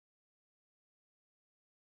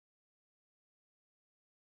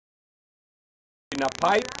in a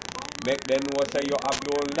pipe. Make them know say you have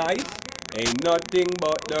no nice. Ain't nothing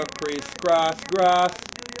but the crisscross grass.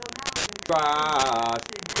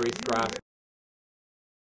 Crisscross.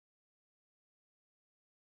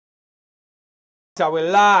 So we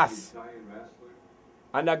last.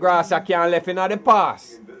 And the grass I can't left in the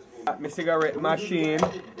past. My cigarette machine.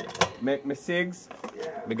 Make me cigs.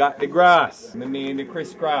 Me got the grass. Me mean the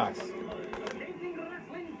crisscross.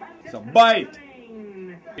 So bite.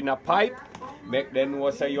 In a pipe. Make them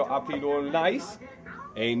know say you happy don't nice.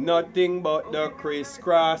 Ain't nothing but the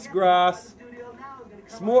crisscross grass.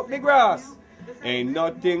 Smoke the grass. Ain't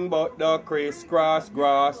nothing but the crisscross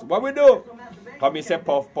grass. What we do? Come me say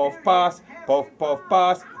puff puff pass. Puff puff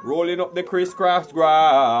pass. Rolling up the crisscross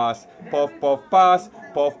grass. Puff puff pass.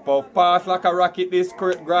 Puff puff pass. Like a rocket this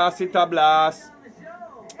grass it a blast.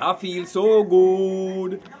 I feel so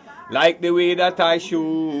good. Like the way that I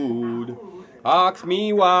should. Ask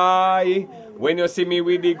me why. When you see me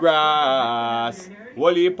with the grass.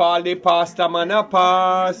 Whole heap all the pasta man a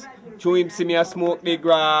pass. To him see me a smoke the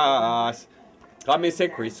grass. Come me say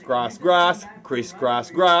crisscross grass,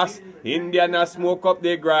 crisscross grass. Indian a smoke up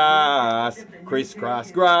the grass.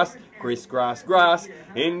 Crisscross grass, crisscross grass.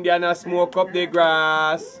 Indian a smoke up the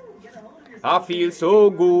grass. I feel so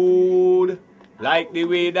good, like the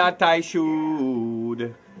way that I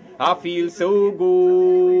should. I feel so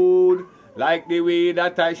good, like the way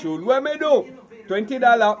that I should. What me do? $20,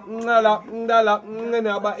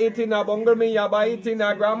 buy it in a bungle, me a buy it in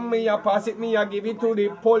a gram, me a pass it, me a give it to the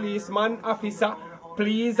policeman officer.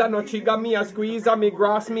 Please, I no trigger me a squeeze, a me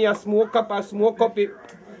grass, me a smoke up it.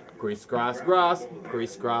 Crisscross grass,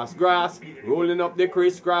 crisscross grass, rolling up the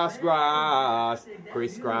crisscross grass.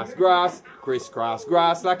 Crisscross grass, crisscross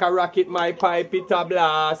grass, like a rocket, my pipe it a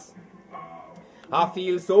blast. I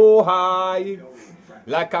feel so high,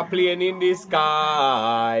 like a plane in the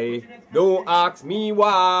sky. Don't ask me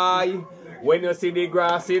why. When you see the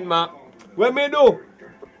grass in my... What me do?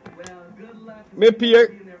 Me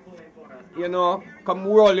peer. You know, come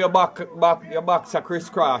roll your back to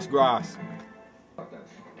crisscross grass.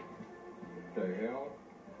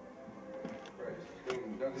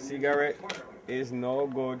 Cigarette is no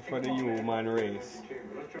good for the human race.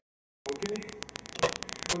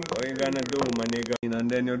 What you gonna do, my nigga? And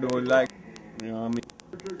then you don't like... You know what I mean?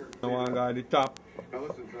 I want to go at the top.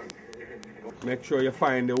 Make sure you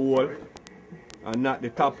find the hole and not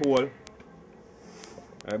the top hole.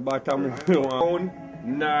 At the bottom one,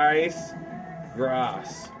 nice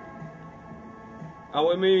grass. And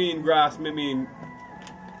when I mean grass, I mean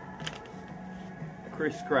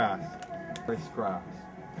crisscross. Crisscross.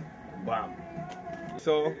 Bam.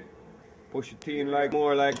 So, push it in like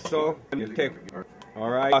more like so. And you take,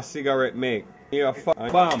 alright, a cigarette make. Here,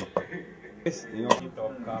 bam. This, you know,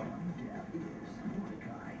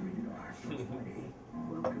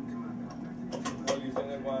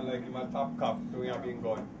 like in my top cup, so we have been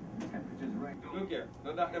gone. Look here,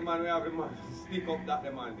 not that the man we have the man, stick up that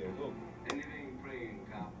the man there, look. Anything playing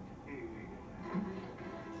cup.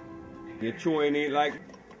 You're chewing it like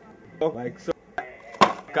so.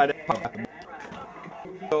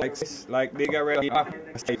 Like they get ready to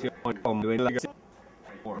doing like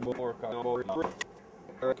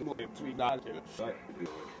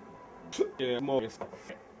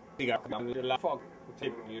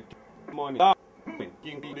money.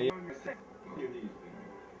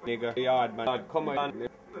 Nigga, yard man, come on,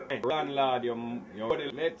 landlord,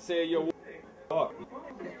 let's say you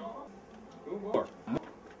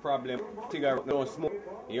problem, cigarette, no smoke,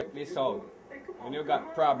 you this out. When you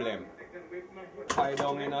got problem, tie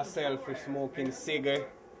down in a cell for smoking cigarette.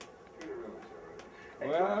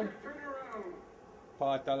 Well,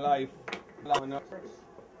 part of life,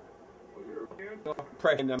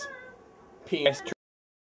 pressing them PS3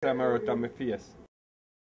 out of my face.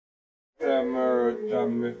 Out of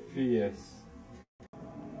my face.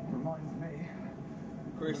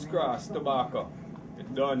 Crisscross tobacco. You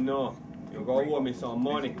don't know. You go owe me some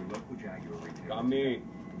money. Cause me,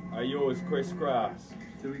 I use crisscross.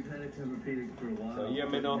 So yeah,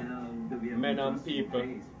 me know, men and people.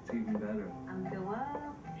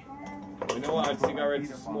 You know what, cigarettes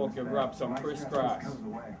to smoke, you grab some crisscross.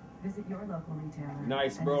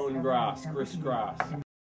 Nice brown grass, crisscross.